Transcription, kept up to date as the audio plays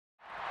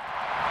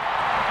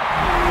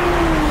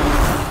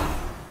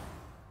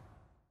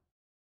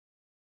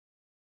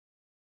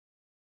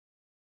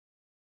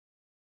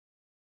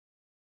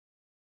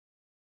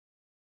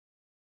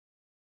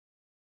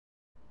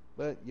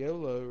But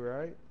YOLO,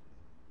 right?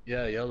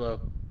 Yeah, YOLO.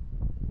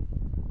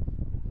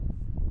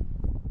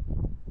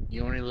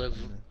 You only live.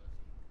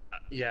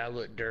 Yeah, I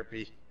look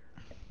derpy.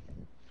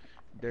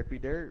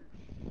 Derpy dirt.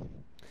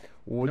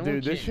 Well, No dude,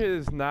 one this shit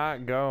is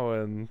not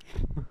going.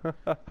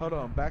 Hold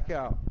on, back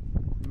out.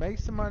 Make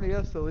somebody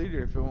else the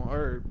leader if you want,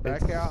 or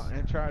back out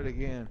and try it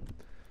again.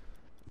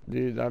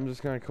 Dude, I'm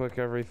just gonna click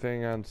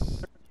everything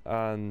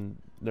on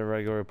the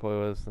regular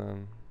playlist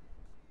then.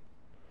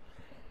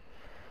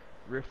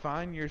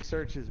 Refine your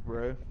searches,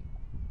 bro.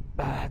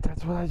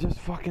 That's what I just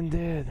fucking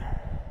did.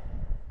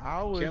 I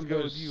always go with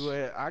Kimbo's-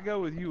 US. I go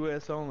with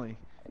US only.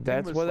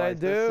 That's Kimbo what I Slice,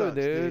 that do, sucks,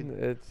 dude.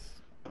 It's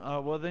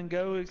Well then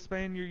go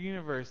expand your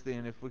universe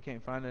then if we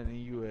can't find it in the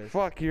US.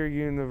 fuck your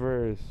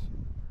universe.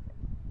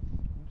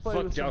 Play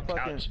Fuck with y'all some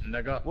fucking. couch,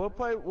 nigga. We'll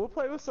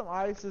play with some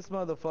ISIS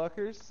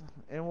motherfuckers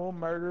and we'll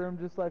murder them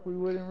just like we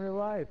would in real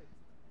life.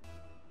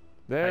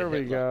 There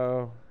we Hitler.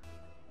 go.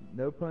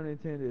 No pun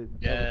intended.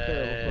 That was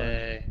terrible pun.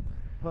 Yay.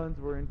 Puns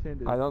were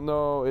intended. I don't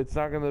know. It's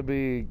not gonna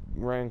be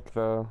ranked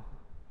though.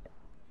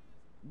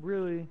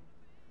 Really?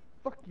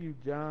 Fuck you,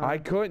 John. I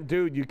couldn't,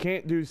 dude. You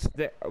can't do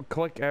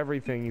click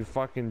everything. You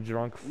fucking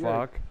drunk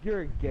fuck.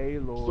 You're a gay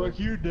lord. Fuck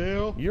you,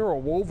 Dale. You're a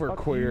wolver Fuck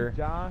queer. you,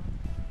 John.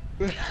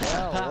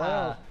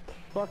 well.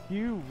 Fuck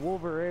you,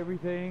 Wolver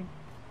everything.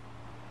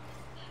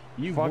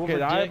 You Fuck Wolver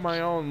it. I have dick.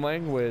 my own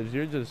language.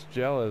 You're just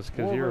jealous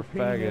because you're a Wolver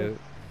faggot. penis.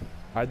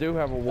 I do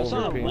have a That's wolver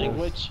not a penis.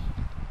 language.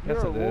 You're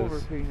Yes, a it Wolver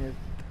is. penis.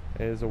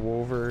 It is a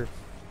wolver.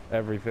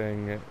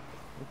 Everything.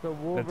 It's a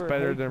Wolver It's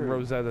better than hatred.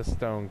 Rosetta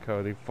Stone,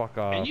 Cody. Fuck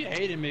off. And you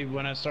hated me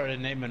when I started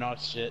naming all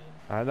shit.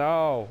 I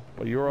know,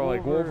 but you were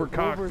like Wolver- wolver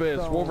cock Wolver this,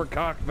 Stone. wolver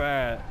cock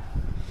that.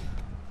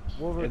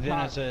 Wolver And then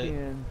I cock said-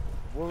 skin.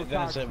 Wolver And then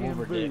I cock said skin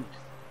Wolver dick. boots.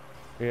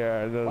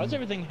 Yeah. Why is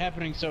everything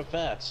happening so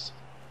fast?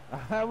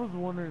 I was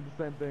wondering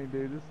the same thing,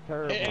 dude. This is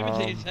terrible.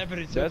 Everything's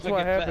happening so That's what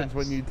fucking happens fast.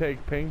 when you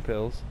take pain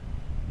pills.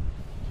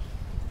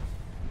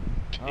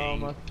 Oh,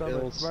 my Pain stomach's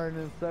pills.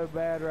 burning so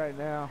bad right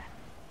now.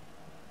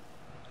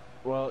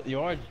 Well, you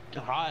are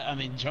high. I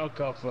mean,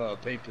 drunk off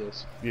pain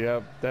pills.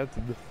 Yep, that's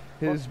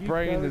his Fuck you,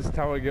 brain Cody. is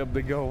telling him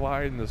to go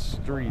lie in the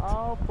street.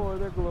 All for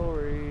the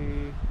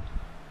glory.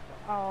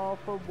 All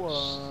for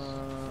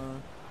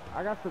one.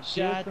 I got some kills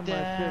Shut in my shit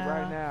down.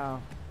 right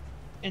now.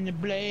 In the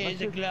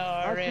blaze of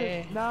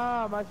glory.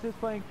 Nah, my shit's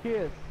playing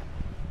Kiss.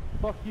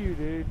 Fuck you,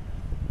 dude.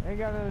 Ain't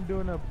got nothing to do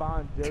with no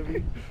Bon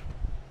Jovi.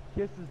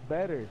 Kiss is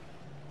better.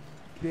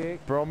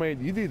 Dick. Bro,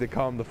 man, you need to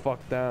calm the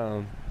fuck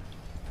down.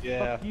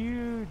 Yeah. Fuck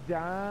you,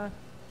 John.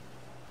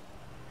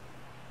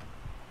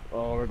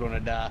 Oh, we're gonna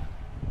die.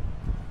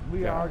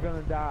 We Yeah. are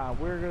gonna die.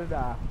 We're gonna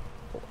die.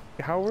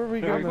 How are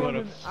we We're gonna...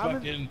 gonna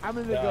fucking I'm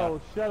in the die.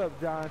 goal. Shut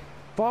up, John.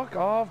 Fuck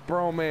off,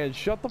 bro, man.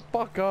 Shut the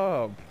fuck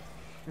up.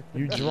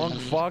 You drunk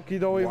fuck. You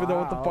don't even know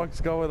what the Wow.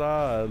 fuck's going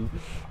on.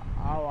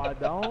 Oh, I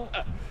don't?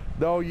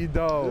 No, you This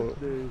don't.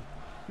 dude.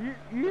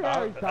 You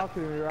already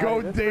talking to me, right?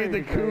 Go That's date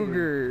the pretty crazy.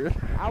 cougar.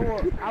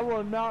 I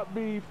will not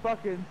be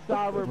fucking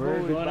cyber We're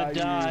bullied by gonna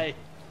die.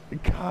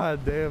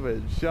 God damn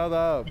it. Shut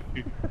up.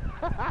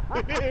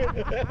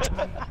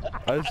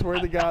 I swear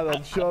to God,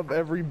 I'll shove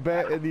every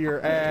bet into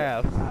your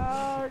ass.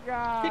 Oh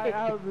god,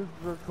 I was just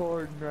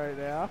recording right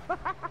now.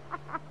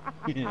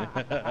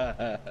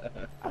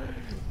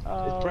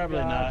 Oh, It's probably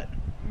God. not.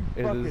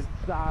 You It fucking is-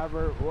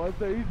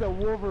 cyber. He's a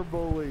wolver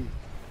bully.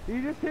 He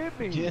just hit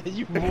me. Yeah,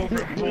 you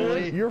Wolver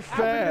bully. You're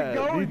fat.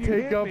 go You and you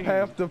take hit up me.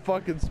 half the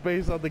fucking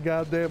space on the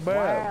goddamn map.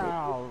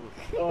 Wow.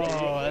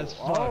 Oh, that's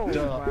Oh fucked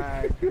up.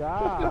 my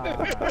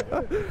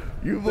god.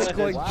 You look That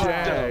like is fucked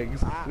up.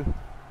 Jags.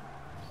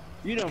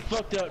 You done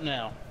fucked up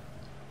now.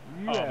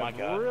 You Oh, have my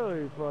God.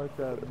 really fucked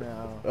up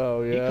now.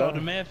 Oh, You called a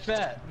yeah? man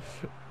fat.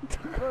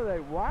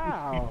 Bro,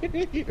 wow. What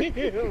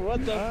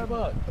the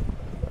fuck?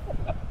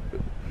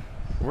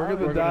 We're We're gonna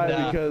gonna die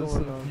die. because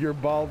Going on. of your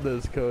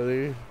baldness,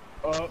 Cody.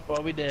 Oh,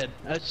 well, we did.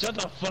 Shut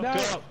the fuck No,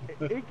 up.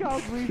 he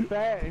calls me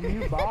fat and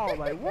you bald.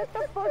 Like, what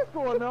the fuck's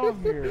going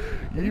on here?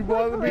 You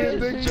want to be a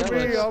dick to me,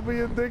 Jealous. I'll be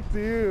a dick to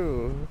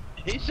you.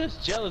 He's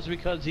just jealous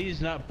because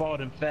he's not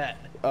bald and fat.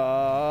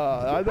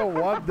 I don't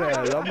want that.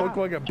 I look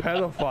like a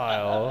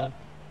pedophile.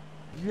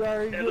 You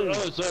already do.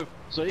 Oh,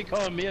 so you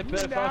calling me a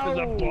pedophile because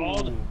I'm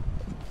bald?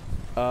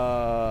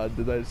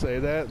 Did I say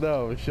that?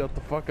 No, shut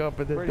the fuck up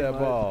and hit Pretty that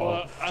much. ball.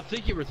 Well, I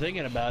think you were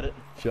thinking about it.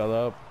 Shut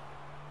up.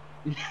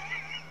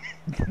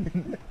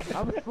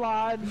 I'm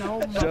sliding on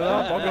my... Shut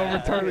up, I'll go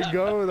return a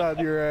goat on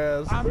your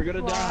ass. We're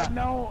gonna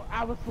die.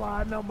 I was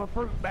sliding on my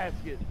fruit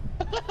basket.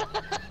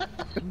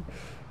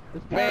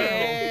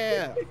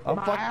 Man, I'll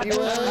My fuck you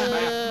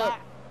apples, up.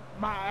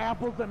 my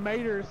apples and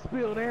maters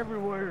spilled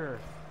everywhere.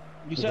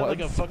 You sound like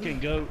a What? fucking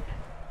goat.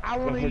 I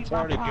want to eat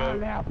my retarded goat.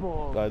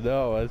 pineapple. I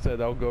know, I said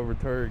I'll go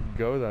return a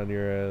goat on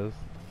your ass.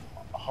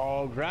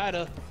 Hog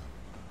rider.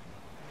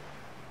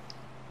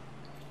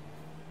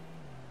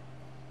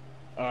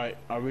 Alright,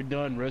 are we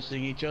done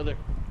roasting each other?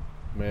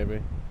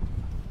 Maybe.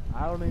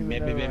 I don't even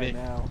Maybe, know maybe. right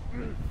now.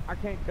 I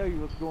can't tell you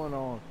what's going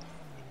on.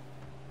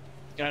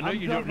 I know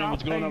I'm you don't jumping know off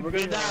what's going on. We're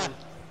gonna pain die.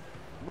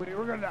 pills.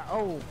 We're gonna die.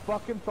 Oh,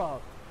 fucking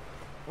fuck.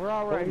 We're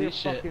all right Holy here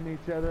shit. fucking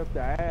each other up the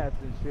ass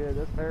and shit.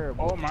 That's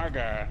terrible. Oh my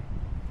god.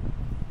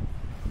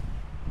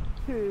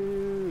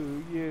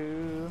 To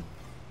you.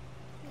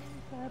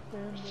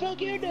 Fuck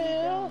you,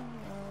 Dale.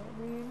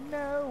 We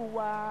know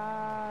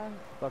why.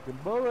 Fucking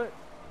bullet.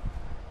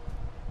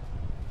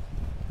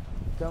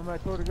 Tell me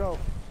that's where to go.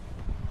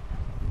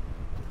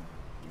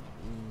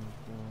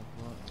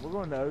 We're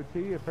going to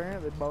OT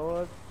apparently,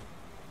 boys.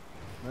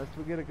 Unless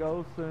we get a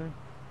goal soon.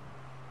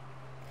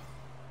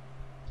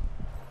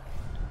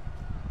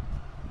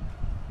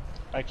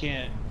 I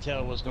can't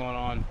tell what's going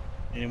on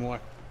anymore.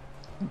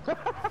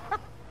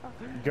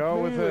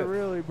 Go with Neither it.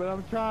 really, but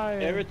I'm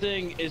trying.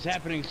 Everything is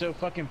happening so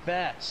fucking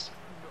fast.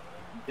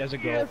 There's a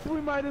goal. Yes,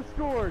 we might have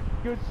scored.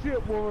 Good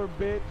shit, War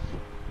bitch.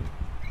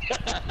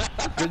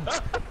 Good.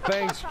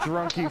 Thanks,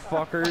 drunky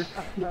fucker.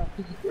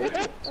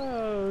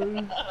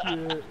 Oh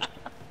shit.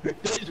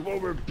 There's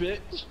Wilbur,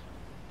 bitch.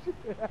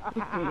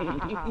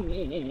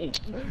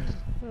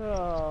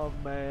 Oh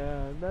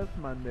man, that's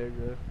my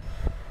nigga.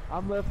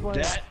 I'm left playing.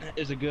 That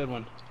is a good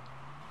one.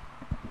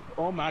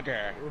 Oh my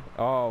god.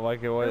 Oh,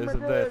 like it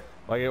wasn't my the dick.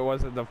 like it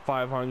wasn't the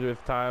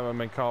 500th time I've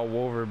been called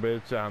Wolver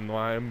bitch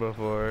online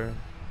before.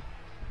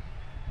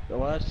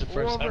 Well, that's the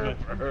first time Wilbur.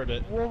 I've ever heard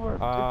it. Wolver,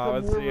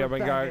 Let's see. I've been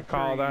got faggotry.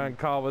 called on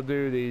Call of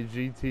Duty,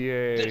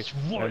 GTA, This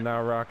one. and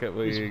now Rocket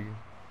League.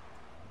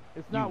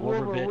 It's not You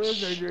Wolver Wolver bitch.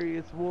 Wizardry,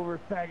 it's Wolver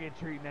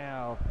faggotry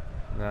now.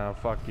 Nah,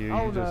 fuck you.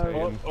 Oh, You just no.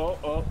 hating.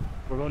 Oh,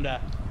 we're gonna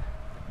die.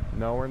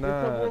 No, we're It's a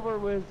not. Wolver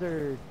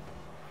Wizard.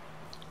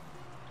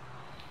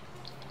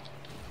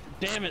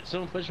 Damn it,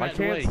 someone pushed me I out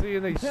the way. can't see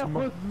any That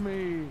was smoke.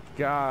 me.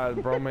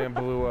 God, bro, man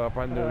blew up.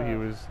 I knew he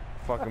was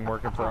fucking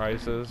working for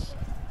ISIS.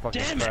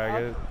 Fucking Damn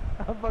it.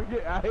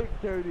 faggot. I hit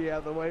Cody out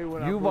of the way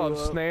when I You blew love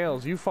up.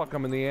 snails. You fuck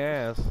them in the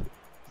ass.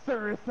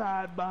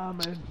 Suicide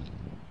bombing.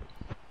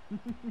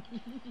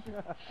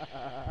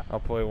 I'll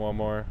play one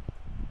more.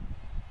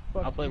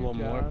 Fuck I'll play you, one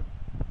more. John.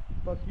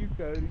 Fuck you,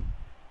 Cody.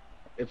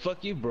 Hey,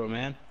 fuck you, bro,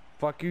 man.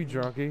 Fuck you,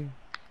 drunkie.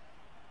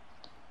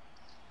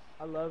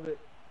 I love it.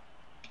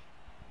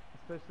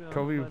 Especially on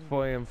Kobe was Sunday.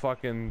 playing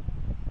fucking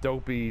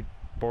dopey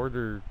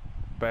border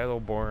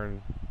Battleborn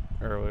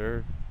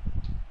earlier.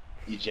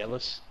 You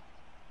jealous?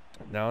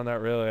 No, not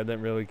really. I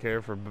didn't really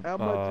care for How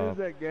much is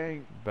that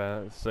game?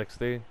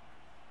 60.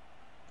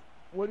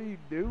 What do you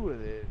do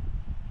with it?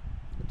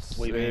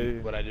 What do you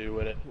mean, what I do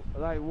with it?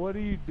 Like, what do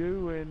you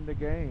do in the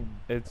game?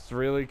 It's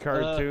really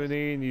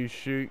cartoony and you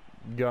shoot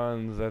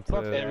guns. That's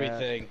Fuck it.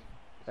 everything.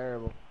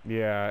 Terrible.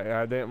 Yeah,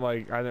 I didn't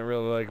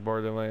really like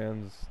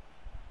Borderlands.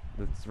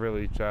 It's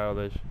really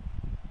childish.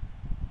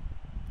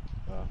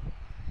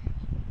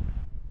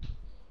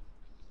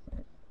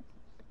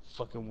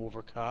 Fucking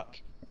Wolvercock.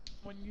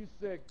 When you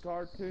said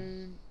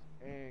cartoon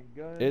and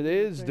guns. It and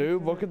is, things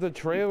dude. in Look at the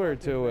trailer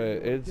fucking to ready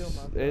it. to kill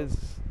myself.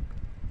 It's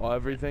well,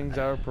 everything's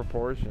out of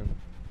proportion.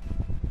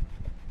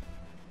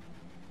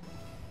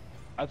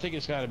 I think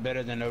it's kind of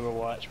better than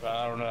Overwatch, but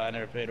I don't know. I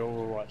never played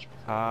Overwatch.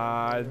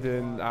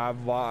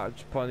 I've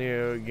watched plenty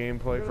of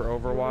gameplay for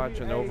Overwatch,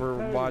 and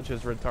Overwatch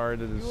is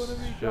retarded You wanna as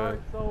be shit. Dark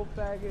Soul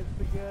faggots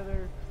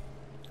together?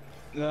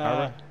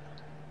 Nah,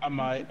 I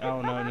might. I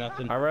don't know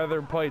nothing. I'd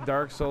rather play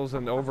Dark Souls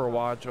than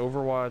Overwatch.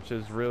 Overwatch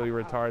is really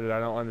retarded. I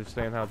don't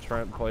understand how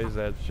Trent plays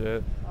that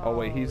shit. Oh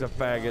wait, he's a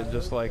faggot God, just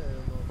that's like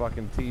terrible.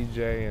 fucking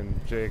TJ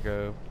and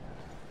Jacob.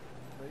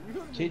 You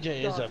wanna be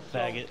TJ is a Dark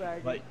Soul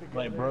faggot, like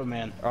together? bro,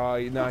 man.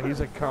 No, he's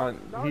a cunt.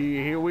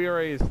 We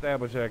already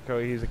established that,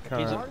 Cody. He's a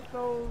cunt. Dark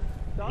Souls,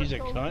 Dark He's a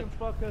Souls cunt? can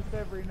fuck us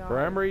every night.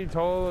 Remember he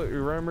told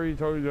you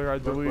I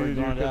deleted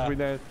you gonna because die. we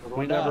We're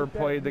gonna never die.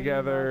 played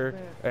together,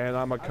 That and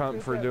I'm a I cunt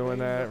sent for that doing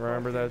meme that. to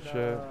Remember that fucking,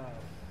 shit?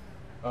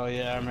 Oh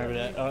yeah, I remember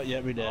that. Oh yeah,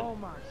 we did. Oh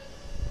my!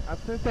 I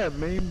sent that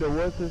meme to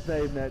what's his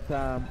name that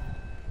time.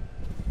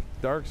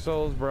 Dark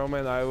Souls, bro,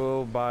 man, I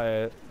will buy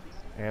it,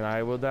 and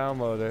I will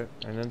download it,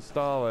 and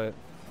install it,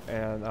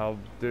 and I'll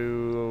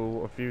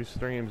do a few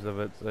streams of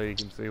it so you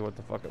can see what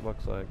the fuck it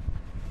looks like.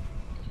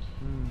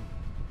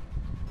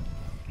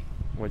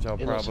 Which I'll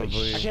It looks like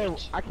probably...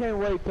 shit. I can't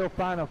wait till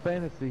Final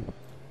Fantasy.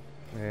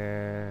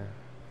 Yeah...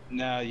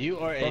 No, you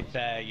are a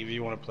fag if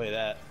you want to play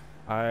that.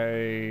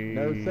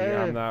 No,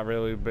 sir. I'm not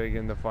really big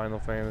into Final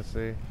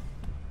Fantasy.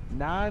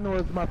 9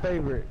 was my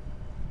favorite.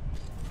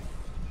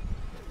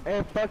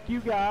 And fuck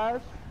you guys.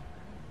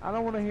 I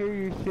don't want to hear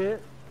your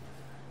shit.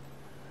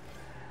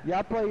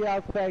 Y'all play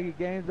y'all's faggot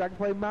games, I can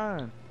play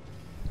mine.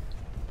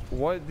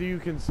 What do you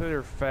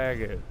consider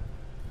faggot?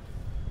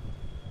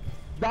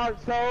 Dark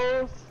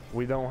Souls.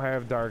 We don't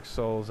have Dark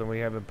Souls and we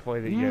haven't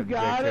played it You yet,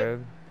 got it.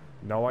 dickhead.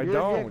 No, I You're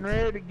don't. getting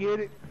ready to get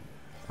it.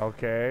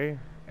 Okay,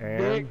 Dick.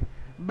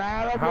 and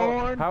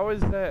Battleborn. how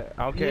is that?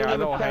 Okay, You I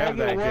little don't have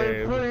that faggot, we're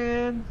game.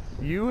 friends.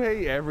 You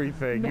hate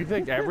everything. You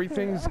think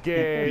everything's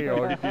gay.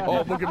 Or,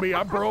 oh, look at me.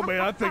 I'm bro,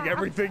 man. I think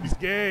everything's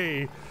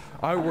gay.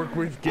 I work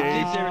with gay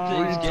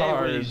Everything's gay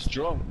when he's retards.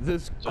 drunk.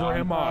 This John.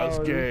 grandma's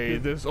Oh, gay.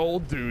 this This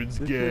old dude's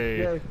this is gay.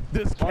 gay.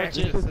 This Watch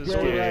it. cactus This is is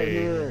gay right gay.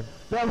 here.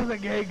 That was a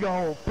gay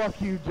goal.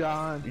 Fuck you,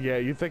 John. Yeah,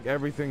 you think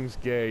everything's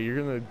gay. You're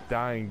gonna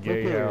die in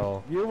gay Look here.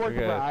 hell. You're working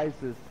Okay. for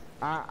ISIS.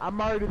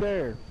 I'm already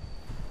there.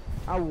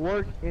 I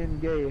work in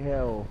gay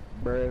hell,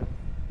 bruh.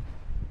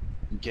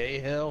 Gay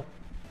hell?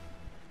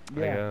 I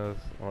guess,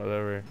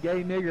 whatever.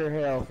 Gay nigger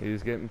hell.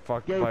 He's getting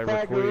fucked Gay by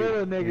fat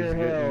gorilla nigger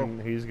hell.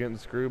 He's getting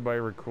screwed by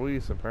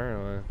Requise,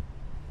 apparently.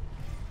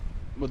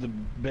 With the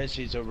bed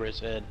sheets over his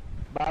head.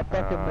 By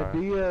fucking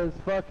Medea's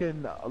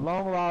fucking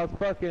long lost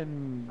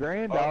fucking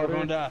granddaughter. Oh, we're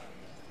gonna die.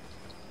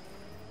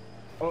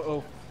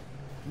 Uh-oh.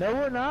 No,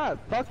 we're not.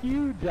 Fuck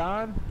you,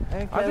 John.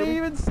 And I didn't Cody.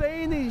 even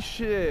say any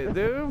shit,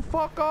 dude.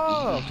 Fuck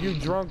off, you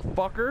drunk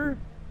fucker.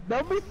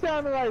 Don't be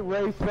sounding like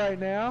race right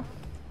now.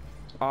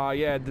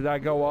 Yeah, did I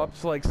go up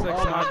to like 6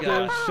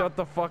 octaves? Shut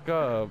the fuck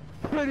up.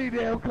 Pretty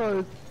damn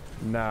close.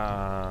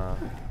 Nah.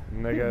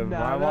 Nigga,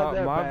 Nah, not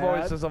that my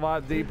bad. voice is a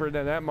lot deeper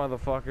than that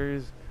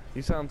motherfucker's.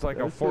 He sounds like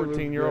a That shit was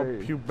 14-year-old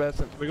great.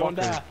 pubescent We're gonna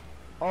fucker. die.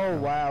 Oh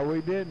wow,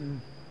 we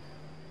didn't.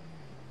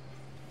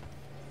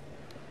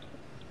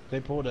 They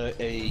pulled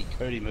a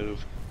Cody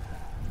move.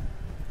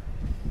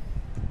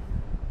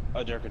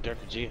 Oh, Durka,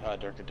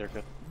 Jihad, Durka.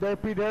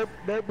 Derpy derp,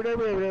 derp, derp, derp,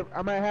 derp.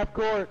 I'm at half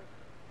court.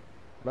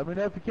 Let me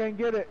know if you can't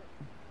get it.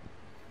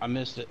 I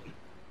missed it.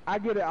 I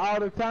get it all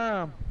the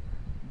time.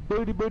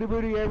 Booty, booty,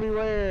 booty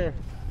everywhere.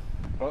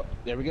 Oh,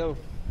 there we go.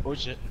 Oh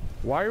shit.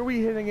 Why are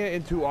we hitting it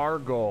into our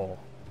goal?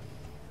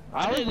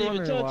 I was didn't even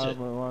wondering touch it.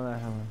 why that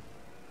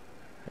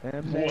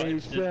happened. What?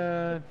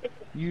 Nation,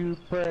 you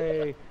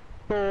pray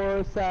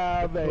for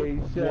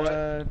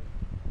salvation.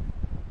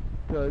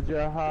 Cause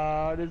your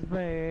heart is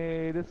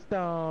made of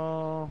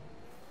stone.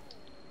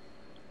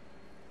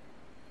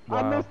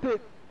 I Wow. missed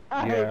it.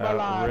 I hate my Yeah,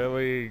 life.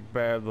 really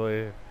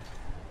badly.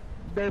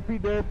 Derpy,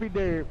 derpy,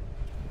 derp.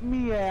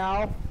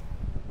 Meow.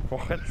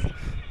 What?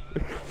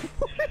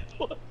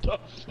 What the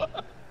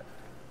fuck?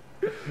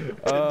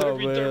 Oh,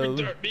 Derpy,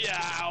 man.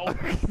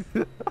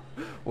 meow.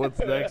 What's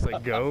next, a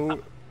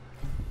goat?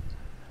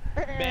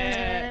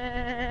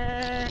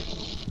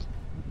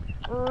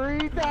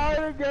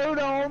 Retarded goat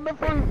on the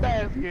fruit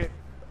basket.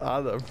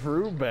 On the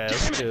fruit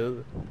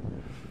basket.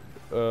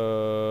 Where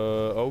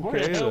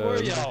Okay the hell were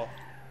then. y'all?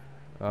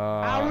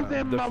 I was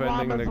in my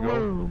defending mama's the goat.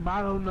 room.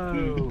 I don't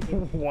know.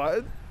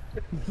 What?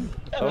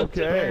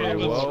 Okay,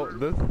 well,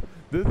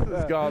 this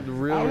has gone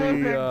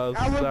really I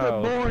wasn't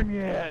south. born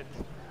yet.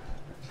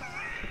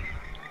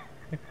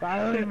 I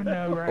don't even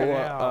know right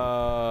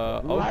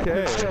now. Well,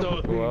 okay.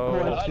 Well,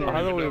 question.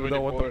 I don't even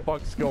know what the anymore.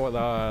 fuck's going I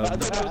on. don't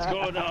know what's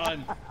going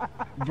on.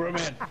 Bro,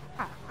 man.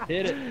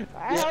 Hit it.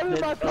 How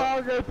did my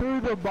car go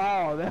through the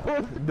ball? That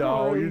was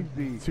No, you're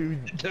crazy. too,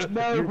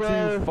 No, you're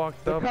bro. too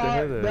fucked The up to car,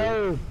 hit it.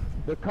 no,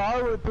 the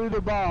car went through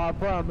the ball. I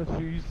promise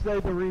you. You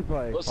saved the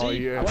replay. Well, see,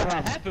 yeah. what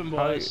happened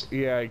was...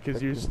 Yeah,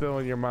 because you're still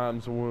in your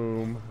mom's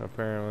womb,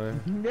 apparently.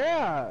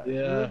 Yeah. Yeah, the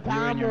you're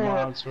time in your warp.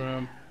 mom's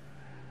room.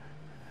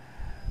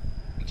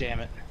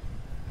 Damn it.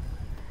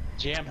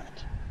 Jam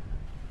it.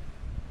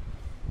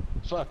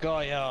 Fuck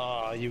all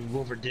y'all, you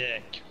wolver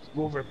dick.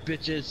 Wolver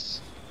bitches.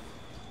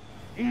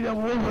 Eat a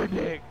wizard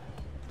dick.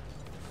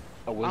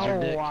 A wizard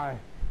dick. Why?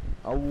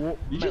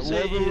 You just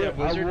say eat a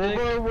wizard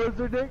dick?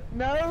 Wizard dick?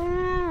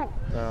 No!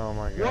 Oh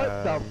my god.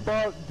 What the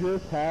fuck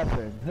just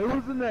happened? Who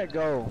was in that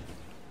goal?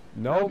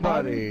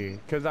 Nobody,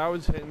 because I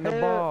was hitting the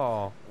Eh.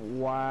 ball.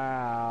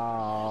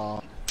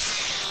 Wow.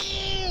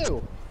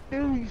 Ew.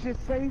 Dude, you should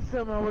say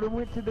something. I would have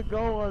went to the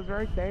goal. I was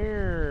right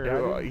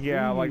there.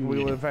 Yeah, like we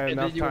would have had And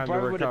enough then you time to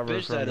probably would have recover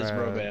bitched from at us,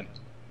 bro, that. man.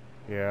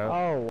 Yeah.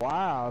 Oh,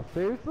 wow.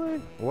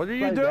 Seriously? What are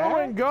you Like doing?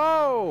 that?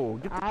 Go!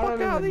 Get the I fuck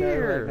don't out of even know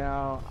here! right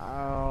now.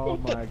 Oh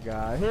my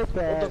god. Hit What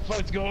that. the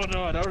fuck's going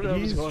on? I don't know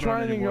He's what's going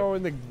trying on to anymore. go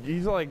in the.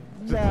 He's like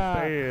just Nah.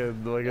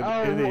 staying like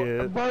an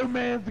idiot.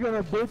 Birdman's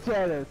gonna bitch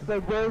at us. So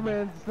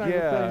Birdman's not gonna say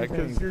Yeah, anything.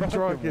 because you're Fucking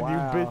drunk and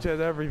wow. you bitch at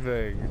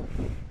everything.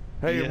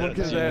 Hey, Yeah, look at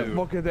that's that! you.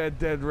 Look at that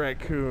dead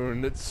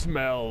raccoon. It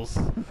smells.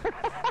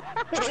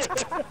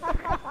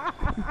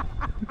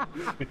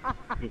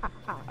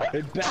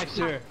 Hey,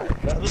 Baxter, I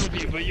love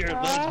you, but you're a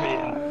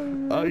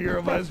lesbian. Oh, you're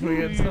a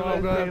lesbian, so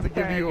I'm gonna have to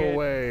give you faggot.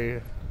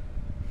 away.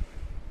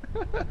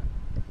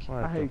 What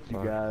I the hate you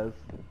fuck? guys.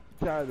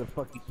 Tired of the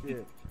fucking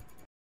shit.